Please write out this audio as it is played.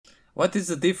What is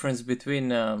the difference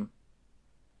between, in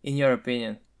your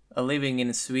opinion, living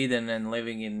in Sweden and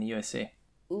living in USA?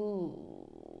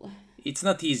 Ooh. It's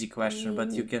not easy question,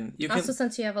 but you can. Also,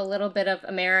 since you have a little bit of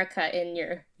America in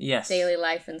your daily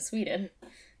life in Sweden.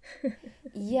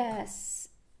 Yes,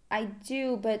 I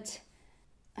do, but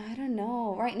I don't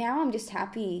know. Right now, I'm just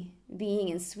happy being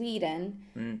in Sweden.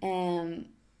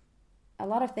 A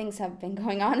lot of things have been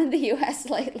going on in the US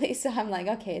lately, so I'm like,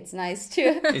 okay, it's nice to...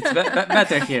 It's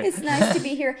better here. It's nice to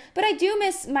be here. But I do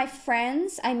miss my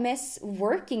friends. I miss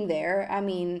working there. I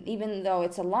mean, even though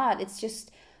it's a lot, it's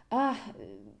just...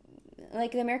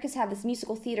 like the Americans have this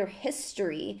musical theater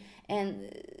history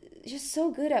and just so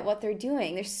good at what they're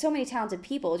doing. There's so many talented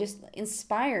people just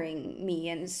inspiring me,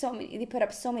 and they put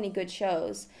up so many good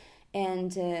shows.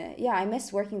 And I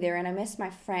miss working there, and I miss my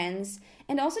friends.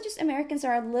 And also just Americans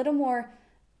are a little more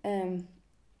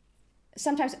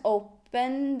sometimes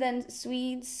open than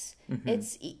Swedes.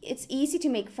 It's easy to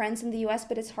make friends in the US,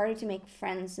 but it's harder to make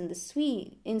friends in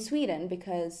Sweden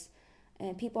because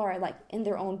people are like in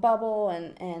their own bubble,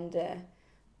 and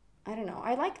I don't know.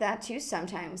 I like that too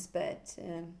sometimes, but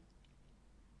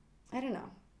I don't know.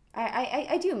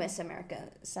 I do miss America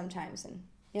sometimes, and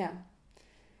yeah.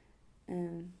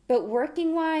 But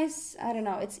working wise, I don't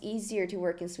know. It's easier to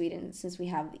work in Sweden since we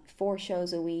have 4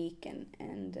 shows a week,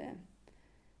 and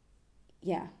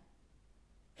yeah.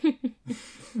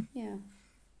 Yeah.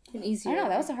 And easier. I don't know.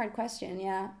 That was a hard question.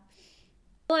 Yeah.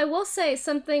 Well, I will say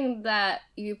something that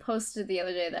you posted the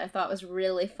other day that I thought was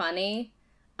really funny.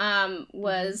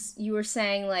 Was you were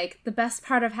saying like the best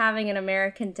part of having an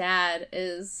American dad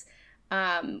is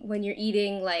when you're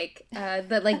eating like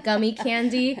the like gummy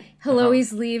candy. He'll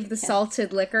always leave the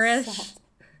salted licorice. Salt.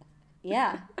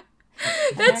 Yeah.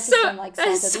 That's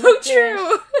so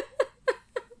true.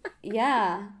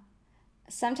 Yeah.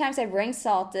 Sometimes I bring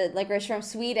salted licorice from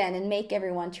Sweden and make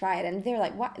everyone try it, and they're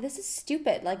like, "What? This is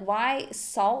stupid! Like, why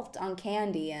salt on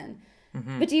candy?" And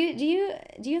but do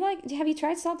you like? Have you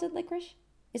tried salted licorice?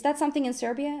 Is that something in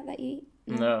Serbia that you eat?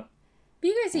 No. But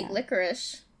you guys eat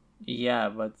licorice. Yeah,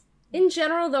 but in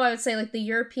general, though, I would say like the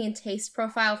European taste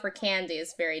profile for candy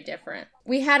is very different.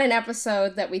 We had an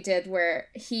episode that we did where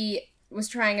he was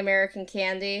trying American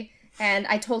candy, and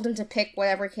I told him to pick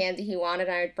whatever candy he wanted,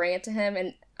 and I would bring it to him,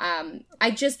 and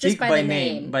I just by the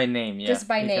name. By name, yeah. Just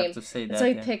by you name. Have to say that, so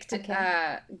he picked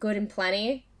Good and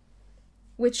Plenty.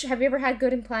 Which, have you ever had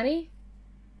Good and Plenty?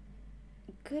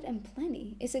 Good and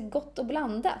Plenty? Is it gott och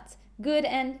blandat? Good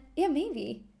and... Yeah,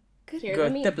 maybe. Gott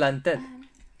och blandat.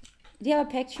 Do you have a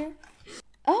picture?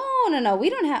 Oh, no. We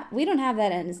don't have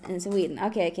that in Sweden.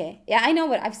 Okay. Yeah, I know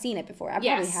what... I've seen it before. I've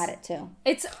probably had it, too.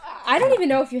 I don't even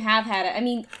know if you have had it. I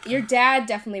mean, your dad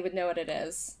definitely would know what it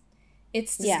is.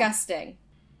 It's disgusting. Yeah.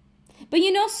 But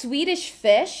you know Swedish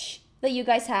fish that you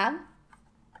guys have?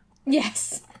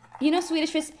 Yes. You know Swedish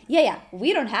fish? Yeah.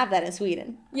 We don't have that in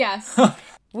Sweden. Yes.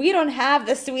 We don't have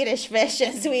the Swedish fish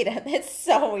in Sweden. It's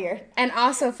so weird. And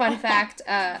also, fun fact,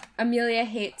 Amelia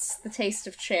hates the taste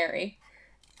of cherry.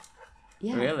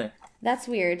 Yeah. Really? That's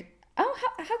weird. Oh,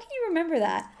 how can you remember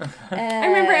that? I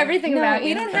remember everything about you.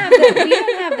 We don't have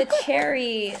the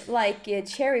cherry,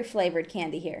 cherry flavored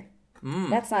candy here.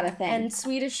 That's not a thing. And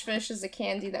Swedish fish is a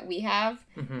candy that we have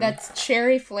that's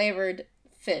cherry flavored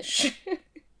fish.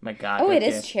 My God. Oh, it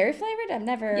is cherry flavored? I've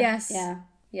never... Yes. Yeah.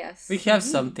 Yes. We have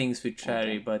some things with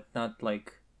cherry, but not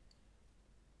like...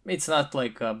 It's not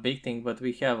like a big thing, but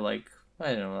we have like,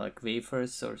 I don't know, like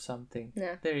wafers or something.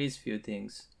 Yeah. There is few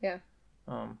things. Yeah.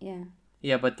 Yeah.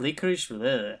 Yeah, but licorice,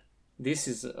 bleh. This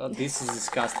is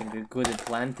disgusting. The Good and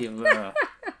Plenty.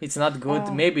 It's not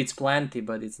good. Maybe it's plenty,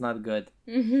 but it's not good.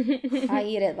 I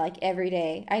eat it like every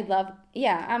day.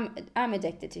 I'm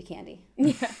addicted to candy.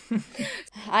 Yeah.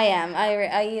 I am.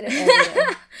 I eat it every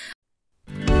day.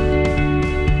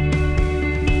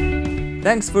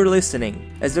 Thanks for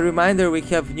listening. As a reminder, we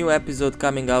have new episode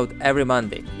coming out every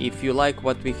Monday. If you like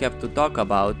what we have to talk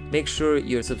about, make sure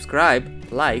you subscribe,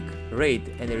 like, rate,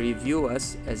 and review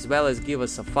us, as well as give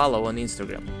us a follow on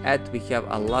Instagram @ We Have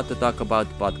a Lot to Talk About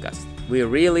podcast. We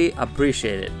really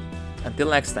appreciate it.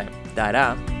 Until next time,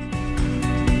 ta-da!